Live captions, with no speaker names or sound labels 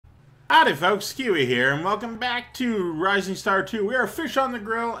Howdy folks, Keywii here, and welcome back to Rising Star 2. We are fish on the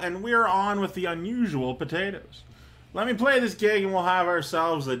grill, and we are on with the unusual potatoes. Let me play this gig, and we'll have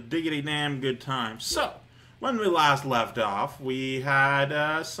ourselves a diggity damn good time. So, when we last left off, we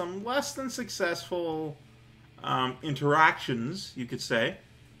had some less than successful interactions, you could say.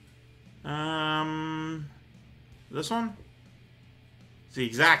 This one? It's the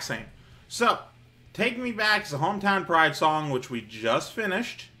exact same. So, Take Me Back is a Hometown Pride song, which we just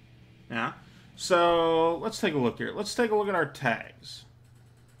finished. Yeah. So, let's take a look here. Let's take a look at our tags.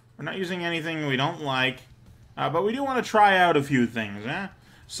 We're not using anything we don't like, but we do want to try out a few things, eh?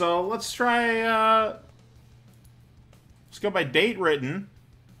 So, let's try, let's go by date written.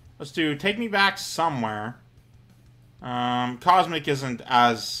 Let's do Take Me Back Somewhere. Cosmic isn't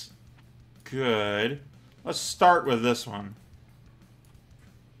as good. Let's start with this one.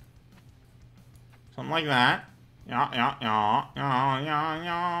 Something like that. Yeah.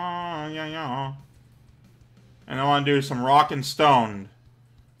 And I want to do some rock and stoned,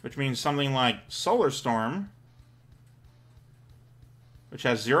 which means something like Solar Storm, which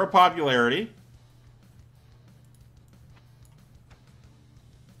has 0 popularity.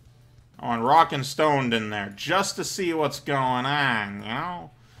 I want rock and stoned in there just to see what's going on, you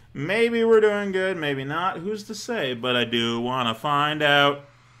know? Maybe we're doing good, maybe not. Who's to say? But I do want to find out.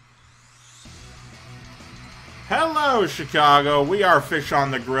 Hello, Chicago. We are Fish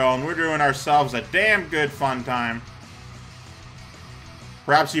on the Grill, and we're doing ourselves a damn good fun time.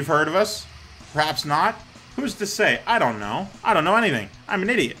 Perhaps you've heard of us. Perhaps not. Who's to say? I don't know. I don't know anything. I'm an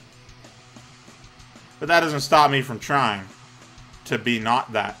idiot. But that doesn't stop me from trying to be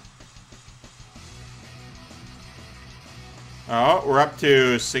not that. Oh, we're up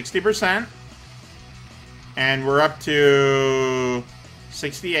to 60%. And we're up to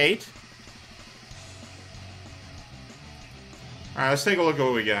 68. Alright, let's take a look at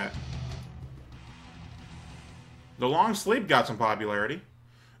what we got. The Long Sleep got some popularity.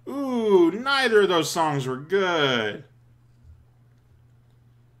 Ooh, neither of those songs were good.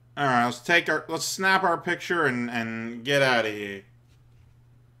 Alright, let's snap our picture and get out of here.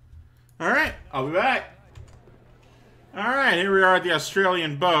 Alright, I'll be back. Alright, here we are at the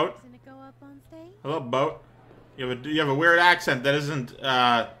Australian boat. Hello, boat. You have a weird accent that isn't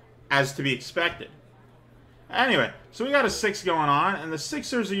as to be expected. Anyway, so we got a 6 going on, and the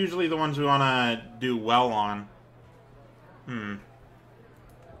 6ers are usually the ones we want to do well on.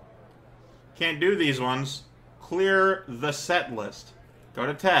 Can't do these ones. Clear the set list. Go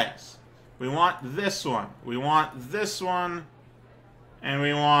to tags. We want this one. We want this one. And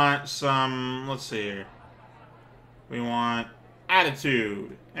we want some, let's see here. We want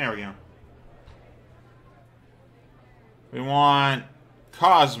attitude. There we go. We want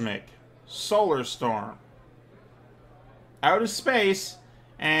cosmic, solar storm, outer space,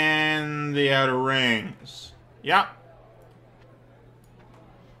 and the outer rings. Yep.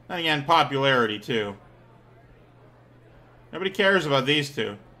 And again, popularity too. Nobody cares about these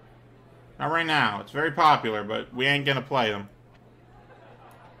two. Not right now. It's very popular, but we ain't gonna play them.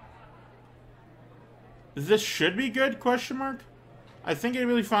 This should be good, question mark? I think it'd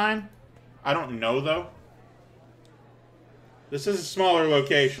be fine. I don't know, though. This is a smaller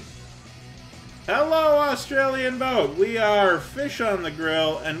location. Hello, Australian boat. We are Fish on the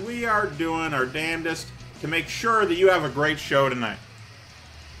Grill, and we are doing our damnedest to make sure that you have a great show tonight.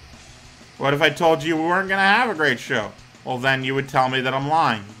 What if I told you we weren't going to have a great show? Well, then you would tell me that I'm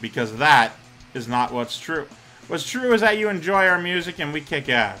lying, because that is not what's true. What's true is that you enjoy our music and we kick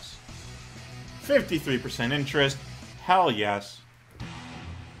ass. 53% interest. Hell yes.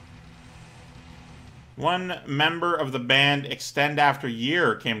 One member of the band Extend After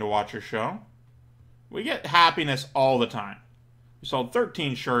Year came to watch your show. We get happiness all the time. We sold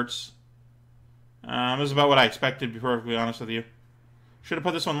 13 shirts. This is about what I expected, to be perfectly honest with you. Should have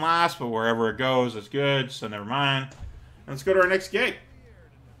put this one last, but wherever it goes, it's good, so never mind. And let's go to our next gig,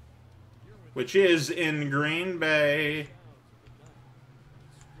 which is in Green Bay.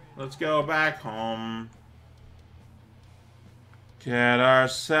 Let's go back home. Get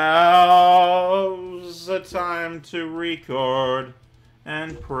ourselves a time to record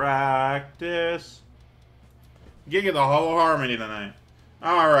and practice. Gig at the Hollow Harmony tonight.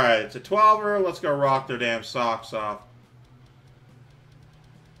 Alright, it's a 12-er. Let's go rock their damn socks off.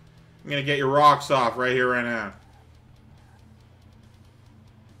 I'm gonna get your rocks off right here, right now.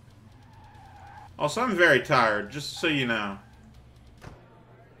 Also, I'm very tired, just so you know.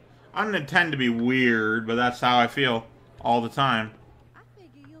 I don't intend to be weird, but that's how I feel all the time.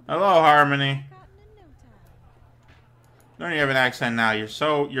 Hello, Harmony. Don't you have an accent now? You're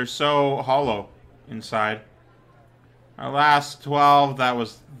so hollow inside. Our last 12, that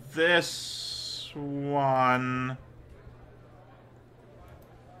was this one.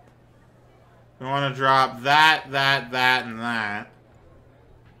 We want to drop that, and that.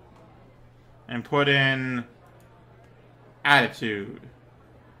 And put in attitude.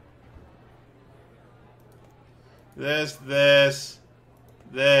 This,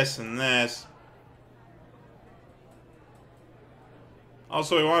 and this.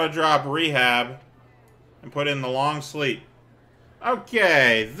 Also, we want to drop rehab and put in the long sleep.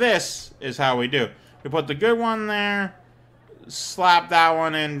 Okay, this is how we do. We put the good one there, slap that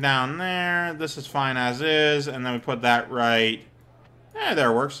one in down there. This is fine as is, and then we put that right.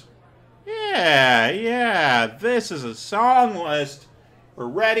 There it works. Yeah. This is a song list. We're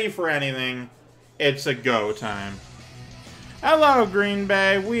ready for anything. It's a go time. Hello, Green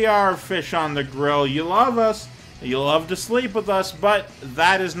Bay. We are Fish on the Grill. You love us. You love to sleep with us, but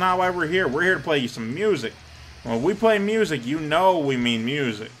that is not why we're here. We're here to play you some music. When we play music, you know we mean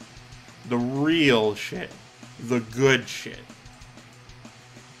music. The real shit. The good shit.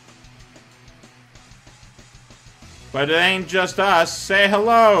 But it ain't just us. Say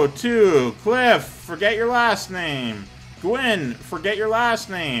hello to Cliff, forget your last name. Gwyn, forget your last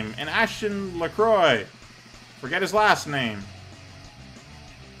name. And Ashton LaCroix, forget his last name.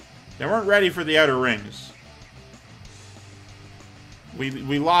 They weren't ready for the outer rings.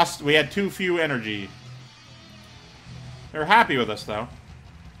 We lost, we had too few energy. They're happy with us, though.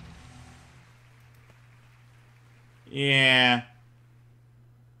 Yeah.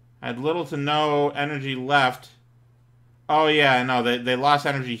 I had little to no energy left. Oh, yeah, no, they lost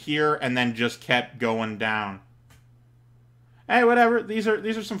energy here and then just kept going down. Hey, whatever. These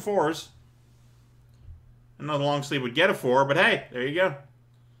are some 4s. I know the long sleeve would get a 4, but hey, there you go.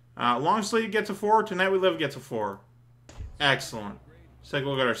 Long sleeve gets a 4. Tonight We Live gets a 4. Excellent. Let's take a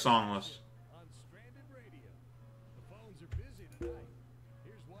look at our song list.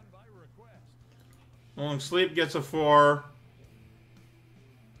 Long sleep gets a 4.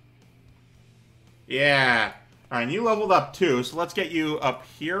 Yeah. Alright, and you leveled up too, so let's get you up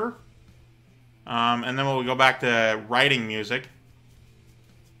here. And then we'll go back to writing music.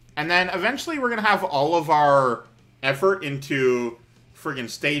 And then eventually we're going to have all of our effort into friggin'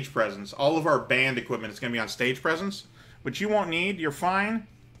 stage presence. All of our band equipment is going to be on stage presence, which you won't need. You're fine.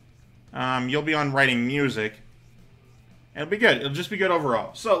 You'll be on writing music. It'll be good. It'll just be good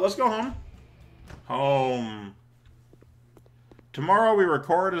overall. So, let's go home. Home. Tomorrow we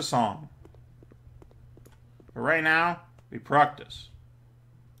record a song. But right now, we practice.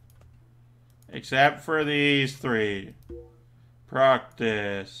 Except for these 3.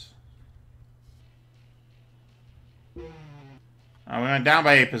 Practice. We went down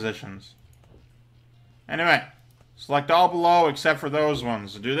by 8 positions. Anyway, select all below except for those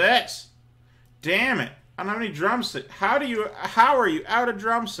ones. Do this. Damn it. I don't have any drumsticks. How are you out of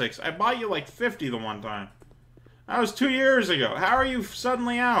drumsticks? I bought you like 50 the one time. That was 2 years ago. How are you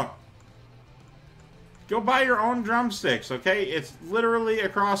suddenly out? Go buy your own drumsticks, okay? It's literally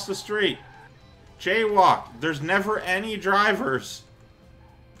across the street. Jaywalk. There's never any drivers.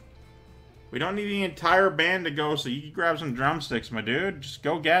 We don't need the entire band to go, so you can grab some drumsticks, my dude. Just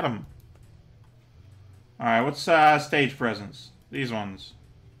go get them. Alright, what's stage presence? These ones.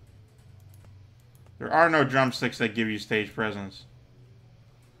 There are no drumsticks that give you stage presence.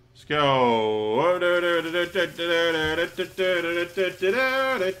 Let's go.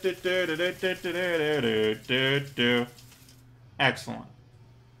 Excellent.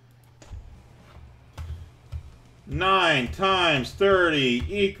 9 times 30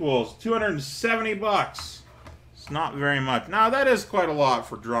 equals 270 bucks. It's not very much. Now, that is quite a lot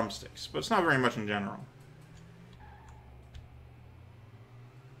for drumsticks, but it's not very much in general.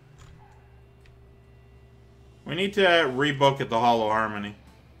 We need to rebook at the Hollow Harmony.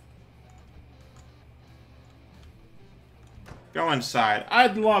 Go inside.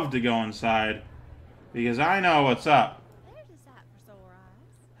 I'd love to go inside, because I know what's up. There's a sight for sore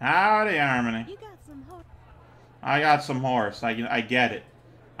eyes. Howdy, Harmony. You got some horse. I got some horse. I get it.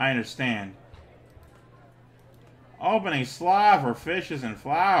 I understand. Opening slot for fishes and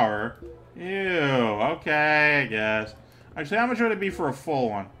flour. Ew. Okay, I guess. Actually, how much would it be for a full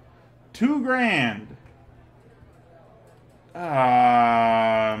one? $2,000.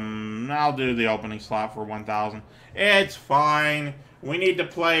 I'll do the opening slot for 1,000. It's fine. We need to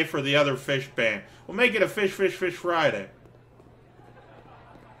play for the other fish band. We'll make it a Fish Friday.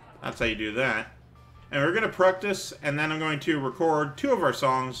 That's how you do that. And we're going to practice, and then I'm going to record 2 of our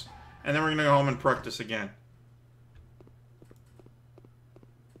songs, and then we're going to go home and practice again.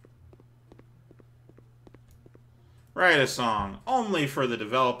 Write a song only for the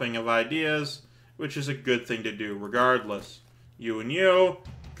developing of ideas. which is a good thing to do regardless. You and you,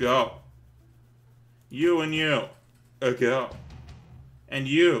 go. You and you, go. And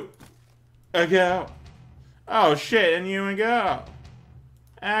you, go. Oh shit, and you and go.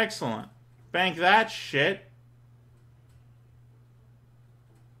 Excellent. Bank that shit.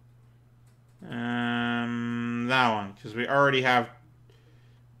 That one, because we already have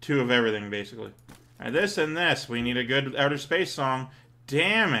 2 of everything, basically. Alright, this and this. We need a good outer space song.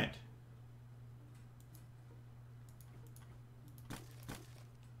 Damn it.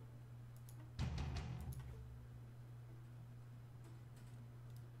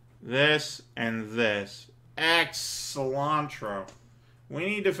 This and this. Excellentro. We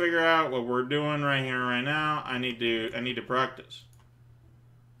need to figure out what we're doing right here, right now. I need to practice.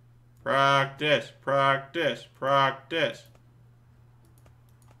 Practice, practice, practice.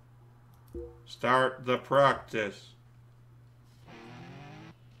 Start the practice.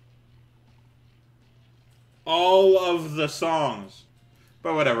 All of the songs.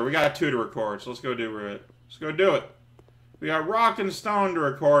 But whatever, we got 2 to record, so let's go do it. Let's go do it. We got Rock and Stone to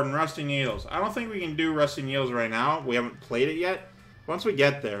record and Rusty Needles. I don't think we can do Rusty Needles right now. We haven't played it yet. Once we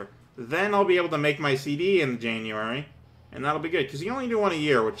get there, then I'll be able to make my CD in January. And that'll be good, because you only do 1 a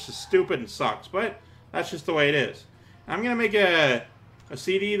year, which is stupid and sucks. But that's just the way it is. And I'm going to make a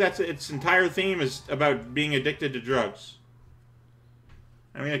CD that's its entire theme is about being addicted to drugs.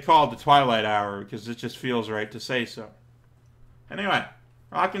 I'm going to call it the Twilight Hour, because it just feels right to say so. Anyway,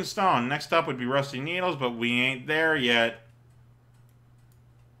 Rock and Stone. Next up would be Rusty Needles, but we ain't there yet.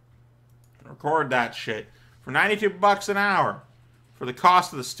 Record that shit. For 92 bucks an hour. For the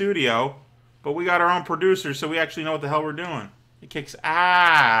cost of the studio. But we got our own producer, so we actually know what the hell we're doing. It kicks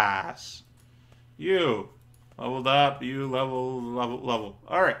ass. You leveled up. You level.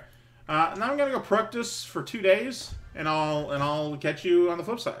 All right. Now I'm gonna go practice for 2 days, and I'll catch you on the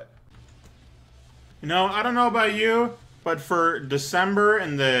flip side. You know, I don't know about you, but for December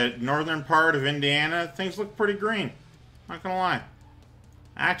in the northern part of Indiana, things look pretty green. Not gonna lie.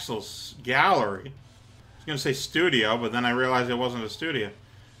 Axel's gallery. I was gonna say studio, but then I realized it wasn't a studio.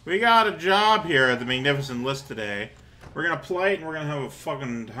 We got a job here at the Magnificent List today. We're gonna play it and we're gonna have a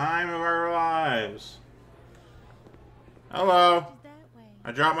fucking time of our lives. Hello.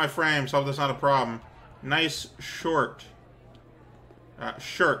 I dropped my frame, so that's not a problem. Nice short.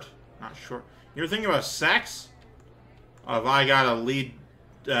 Shirt. Not short. You were thinking about sex? Oh, if I got a lead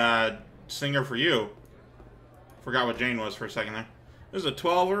singer for you. Forgot what Jane was for a second there. This is a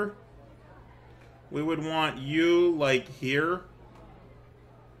 12er. We would want you, like, here.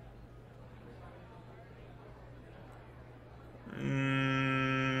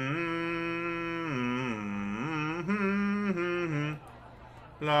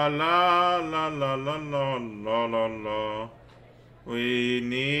 La la la la la la la la la. We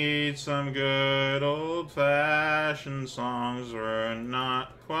need some good old-fashioned songs. We're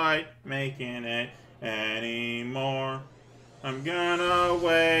not quite making it anymore. I'm gonna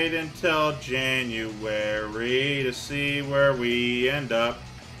wait until January to see where we end up.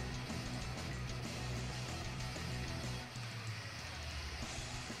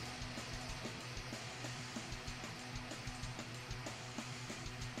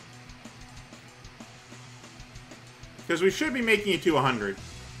 Because we should be making it to 100.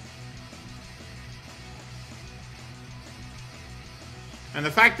 And the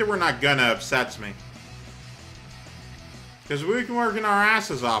fact that we're not gonna upsets me. Because we've been working our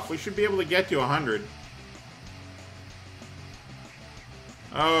asses off. We should be able to get to 100.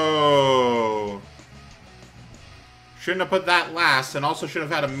 Oh. Shouldn't have put that last, and also should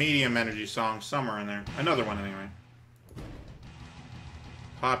have had a medium energy song somewhere in there. Another one anyway.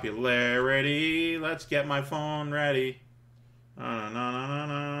 Popularity. Let's get my phone ready.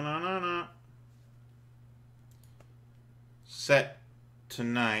 Set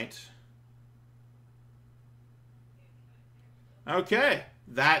tonight. Okay.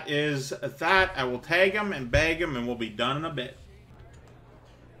 That is that. I will tag him and bag him and we'll be done in a bit.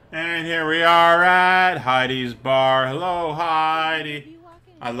 And here we are at Heidi's bar. Hello, Heidi.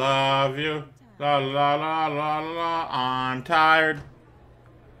 I love you. La la la la la. I'm tired.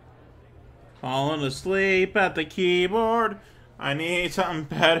 Falling asleep at the keyboard. I need something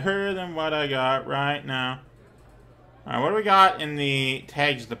better than what I got right now. Alright, what do we got in the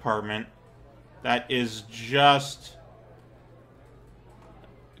tags department that is just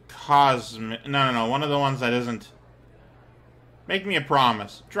cosmic? No. One of the ones that isn't. Make me a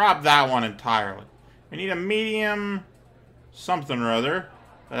promise. Drop that one entirely. We need a medium something or other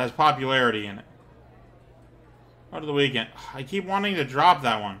that has popularity in it. Out of the weekend. I keep wanting to drop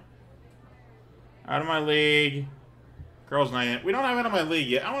that one. Out of my league. Girls night. We don't have it on my league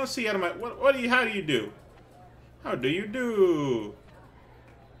yet. I want to see out of my. What do you? How do you do? How do you do?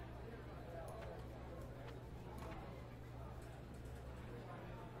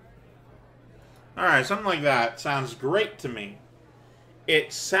 All right, something like that sounds great to me.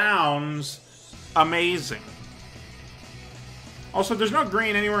 It sounds amazing. Also, there's no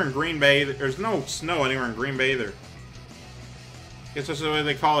green anywhere in Green Bay. There's no snow anywhere in Green Bay either. Guess that's the way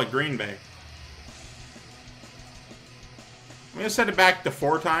they call it, Green Bay. I'm going to set it back to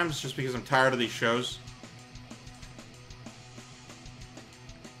 4 times just because I'm tired of these shows.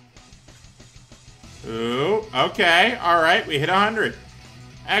 Ooh, okay. Alright, we hit 100.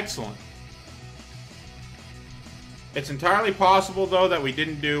 Excellent. It's entirely possible, though, that we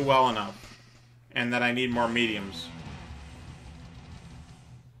didn't do well enough. And that I need more mediums.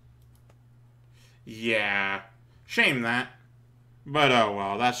 Yeah. Shame that. But oh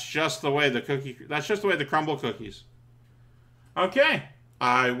well, that's just the way the crumble cookies. Okay.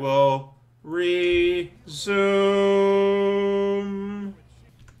 I will resume.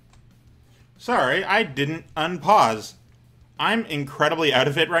 Sorry, I didn't unpause. I'm incredibly out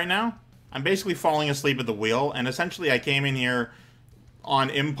of it right now. I'm basically falling asleep at the wheel, and essentially I came in here on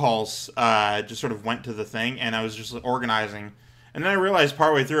impulse, just sort of went to the thing, and I was just organizing. And then I realized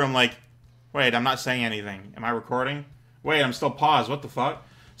partway through, I'm like, wait, I'm not saying anything. Am I recording? Wait, I'm still paused. What the fuck?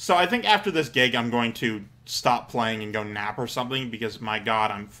 So I think after this gig, I'm going to stop playing and go nap or something, because my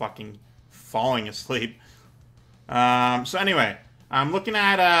god, I'm fucking falling asleep. So anyway, I'm looking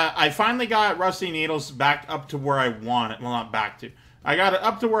at, I finally got Rusty Needles back up to where I want it. Well, not back to. I got it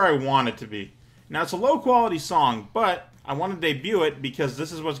up to where I want it to be. Now, it's a low-quality song, but I want to debut it because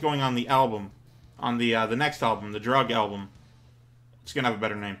this is what's going on the album. On the next album, the Drug album. It's going to have a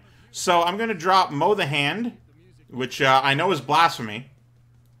better name. So, I'm going to drop Mow the Hand, which I know is blasphemy.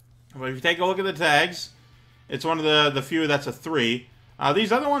 But if you take a look at the tags, it's one of the few that's a 3.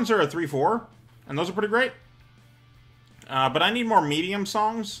 These other ones are a 3-4, and those are pretty great. But I need more medium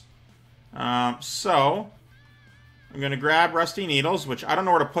songs. So, I'm going to grab Rusty Needles, which I don't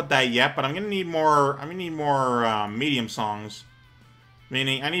know where to put that yet, but I'm going to need more, medium songs.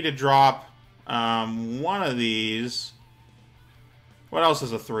 Meaning, I need to drop one of these. What else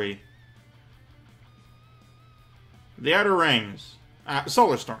is a 3? The Outer Rings.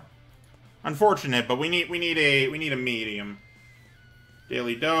 Solar Storm. Unfortunate, but we need a medium.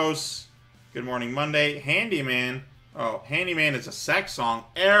 Daily Dose. Good Morning Monday. Handyman. Oh, Handyman is a sex song.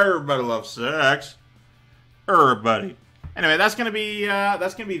 Everybody loves sex. Everybody. Anyway, that's gonna be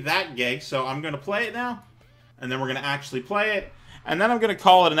that gig. So I'm gonna play it now, and then we're gonna actually play it, and then I'm gonna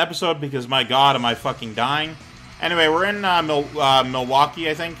call it an episode because my god, am I fucking dying. Anyway, we're in Milwaukee,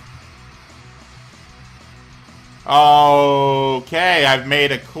 I think. Okay, I've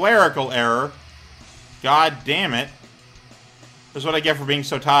made a clerical error. God damn it. This is what I get for being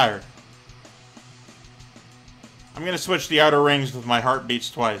so tired. I'm gonna switch the Outer Rings with my heart beats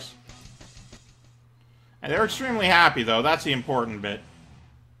twice. And they're extremely happy, though. That's the important bit.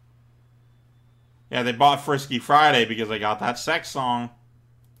 Yeah, they bought Frisky Friday because they got that sex song.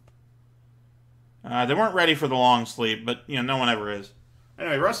 They weren't ready for the long sleep, but, you know, no one ever is.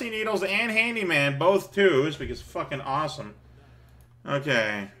 Anyway, Rusty Needles and Handyman, both 2s, because fucking awesome.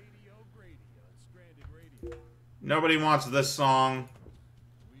 Okay. Nobody wants this song.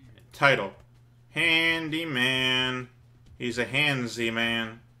 Title. Handyman. He's a handsy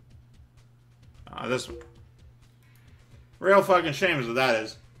man. This one. Real fucking shame is what that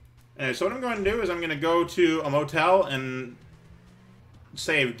is. Anyway, so what I'm going to do is I'm going to go to a motel and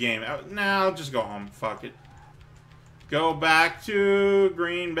save game. Nah, I'll just go home. Fuck it. Go back to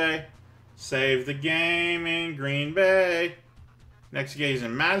Green Bay. Save the game in Green Bay. Next game is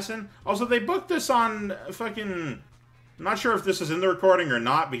in Madison. Also, they booked this on fucking... I'm not sure if this is in the recording or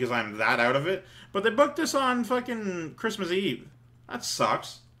not because I'm that out of it. But they booked this on fucking Christmas Eve. That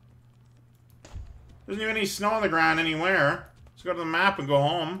sucks. There's not even any snow on the ground anywhere. Let's go to the map and go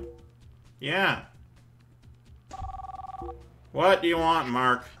home. Yeah. What do you want,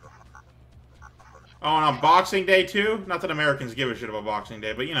 Mark? Oh, and on Boxing Day, too? Not that Americans give a shit about Boxing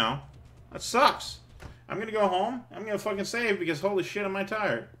Day, but, you know. That sucks. I'm gonna go home. I'm gonna fucking save because, holy shit, am I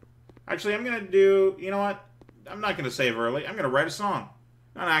tired. Actually, I'm gonna do... You know what? I'm not gonna save early. I'm gonna write a song.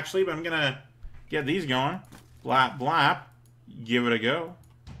 Not actually, but I'm gonna get these going. Blap, blap. Give it a go.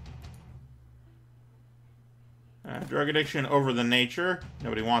 Drug addiction over the nature.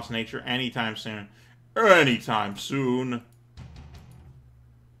 Nobody wants nature anytime soon. Anytime soon.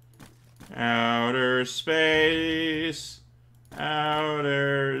 Outer space.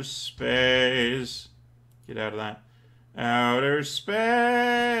 Outer space. Get out of that. Outer space.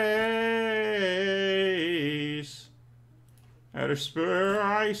 Outer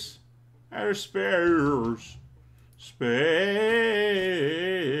space. Outer space. Space.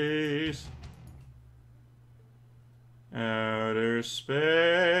 Outer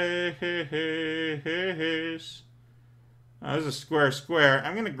space. Oh, this is square, square.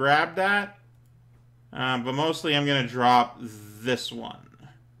 I'm going to grab that. But mostly I'm going to drop this one.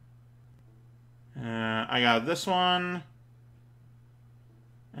 I got this one.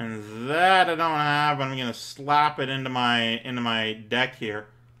 And that I don't have. I'm going to slap it into my deck here.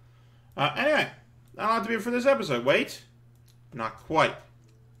 Anyway, that'll have to be it for this episode. Wait. Not quite.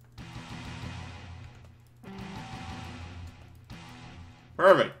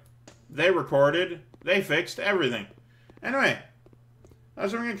 Perfect. They recorded. They fixed everything. Anyway,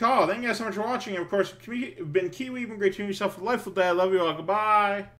 that's what we're going to call it. Thank you guys so much for watching. And of course, been Keywii. Been great to yourself. A delightful day. I love you all. Goodbye.